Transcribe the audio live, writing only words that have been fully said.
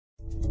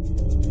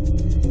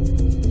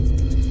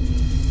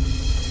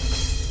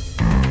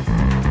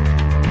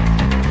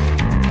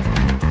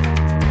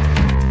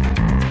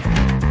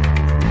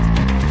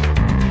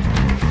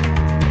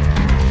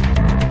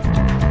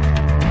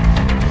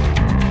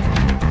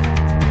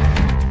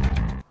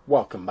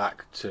Welcome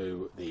back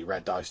to the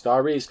Red Dice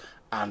Diaries,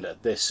 and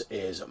this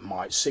is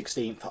my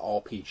 16th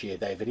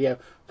RPGaDay video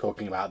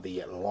talking about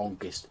the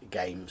longest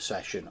game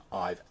session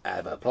I've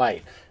ever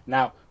played.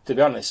 Now, to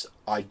be honest,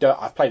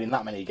 I've played in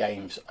that many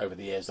games over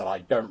the years that I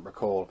don't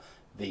recall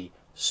the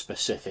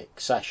specific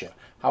session.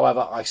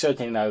 However, I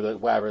certainly know that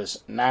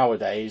whereas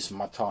nowadays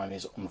my time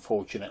is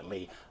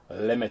unfortunately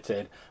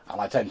limited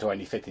and I tend to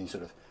only fit in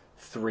sort of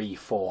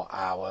 3-4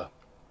 hour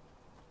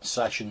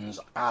sessions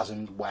as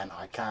and when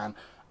I can,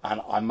 and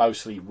I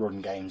mostly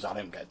run games. I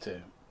don't get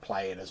to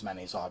play in as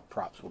many as I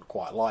perhaps would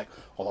quite like,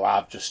 although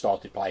I've just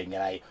started playing in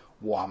a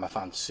Warhammer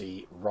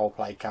Fantasy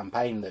roleplay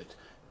campaign that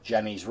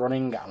Jenny's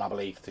running, and I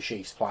believe the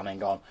Chief's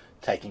planning on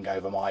taking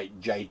over my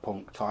Jade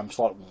Punk time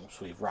slot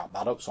once we've wrapped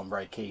that up, so I'm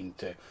very keen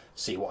to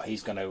see what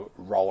he's going to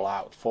roll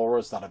out for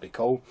us. That'd be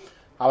cool.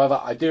 However,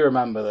 I do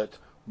remember that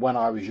when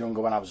I was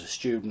younger, when I was a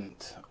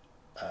student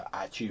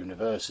at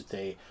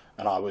university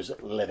and I was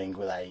living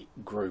with a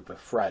group of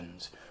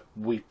friends,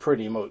 we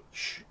pretty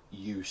much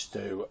used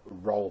to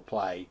role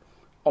play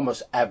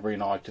almost every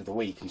night of the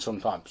week, and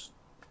sometimes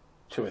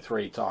 2 or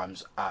 3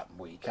 times at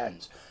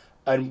weekends.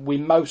 And we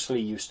mostly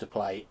used to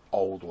play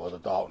Old World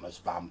of Darkness,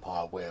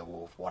 Vampire,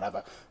 Werewolf,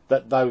 whatever.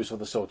 Those were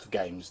the sort of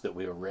games that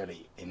we were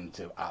really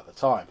into at the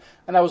time.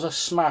 And there was a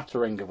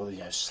smattering of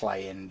other,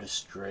 Slay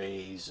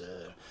Industries.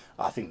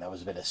 I think there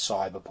was a bit of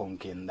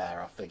Cyberpunk in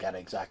there. I forget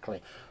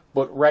exactly.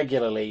 But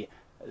regularly,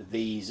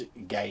 these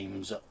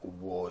games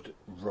would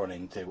run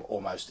into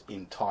almost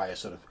entire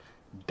sort of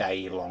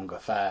day-long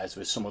affairs,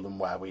 with some of them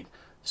where we'd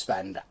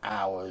spend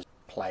hours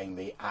playing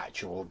the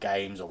actual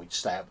games, or we'd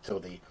stay up till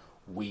the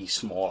wee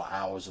small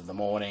hours of the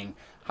morning,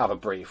 have a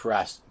brief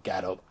rest,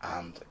 get up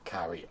and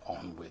carry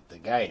on with the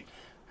game.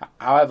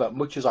 However,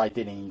 much as I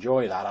did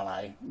enjoy that, and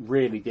I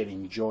really did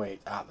enjoy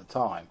it at the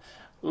time,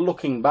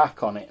 looking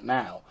back on it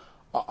now,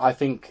 I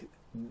think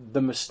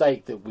the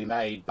mistake that we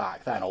made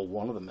back then, or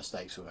one of the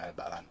mistakes we made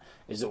back then,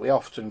 is that we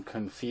often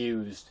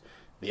confused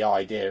the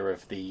idea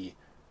of the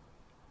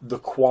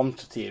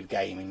quantity of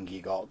gaming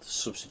you got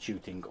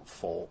substituting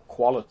for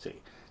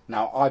quality.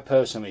 Now, I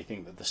personally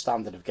think that the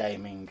standard of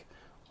gaming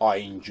I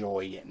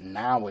enjoy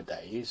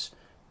nowadays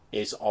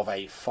is of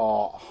a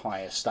far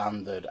higher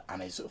standard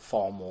and is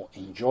far more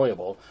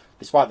enjoyable,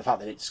 despite the fact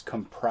that it's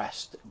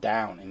compressed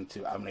down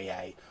into only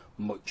a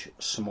much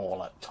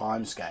smaller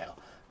timescale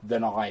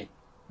than I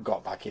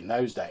got back in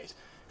those days.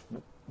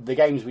 The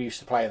games we used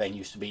to play then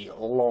used to be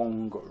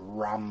long,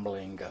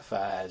 rambling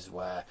affairs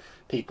where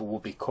people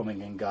would be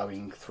coming and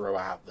going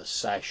throughout the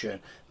session.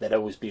 There'd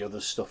always be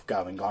other stuff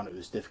going on. It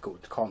was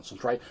difficult to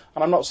concentrate.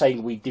 And I'm not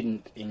saying we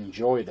didn't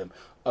enjoy them.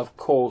 Of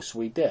course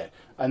we did.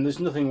 And there's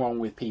nothing wrong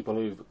with people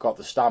who've got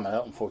the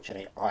stamina,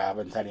 unfortunately I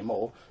haven't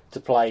anymore, to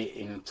play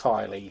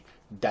entirely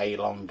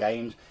day-long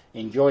games.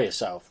 Enjoy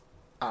yourself.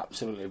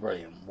 Absolutely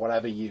brilliant.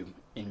 Whatever you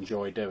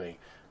enjoy doing.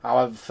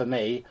 However, for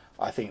me,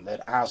 I think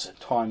that as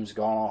time's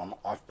gone on,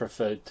 I've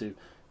preferred to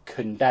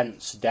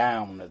condense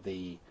down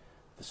the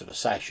sort of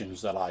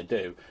sessions that I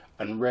do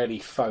and really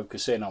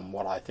focus in on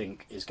what I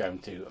think is going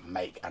to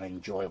make an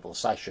enjoyable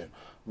session.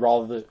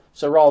 Rather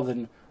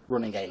than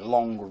running a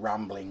long,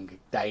 rambling,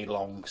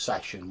 day-long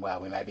session where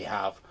we maybe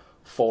have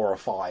 4 or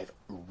 5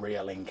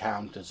 real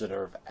encounters that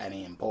are of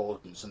any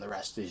importance and the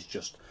rest is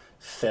just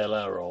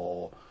filler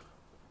or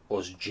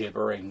us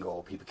gibbering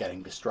or people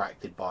getting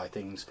distracted by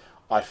things,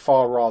 I'd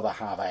far rather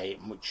have a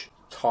much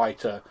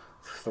tighter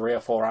 3 or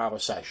 4 hour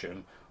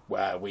session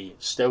where we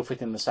still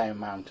fit in the same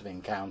amount of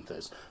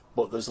encounters,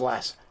 but there's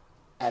less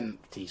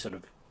empty sort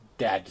of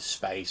dead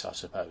space, I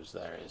suppose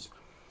there is.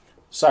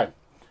 So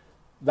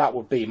that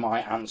would be my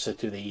answer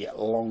to the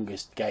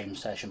longest game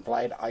session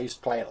played. I used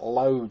to play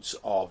loads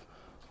of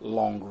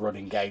long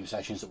running game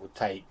sessions that would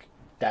take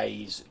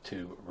days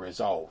to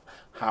resolve.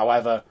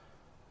 However,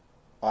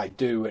 I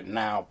do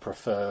now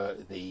prefer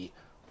the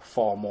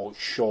far more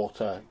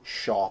shorter,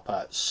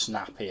 sharper,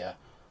 snappier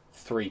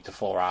 3 to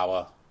 4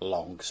 hour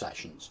long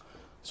sessions.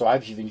 So I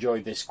hope you've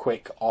enjoyed this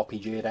quick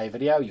RPGaDay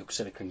video. You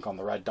consider clicking on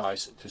the red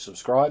dice to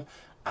subscribe,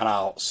 and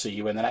I'll see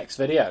you in the next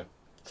video.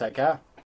 Take care.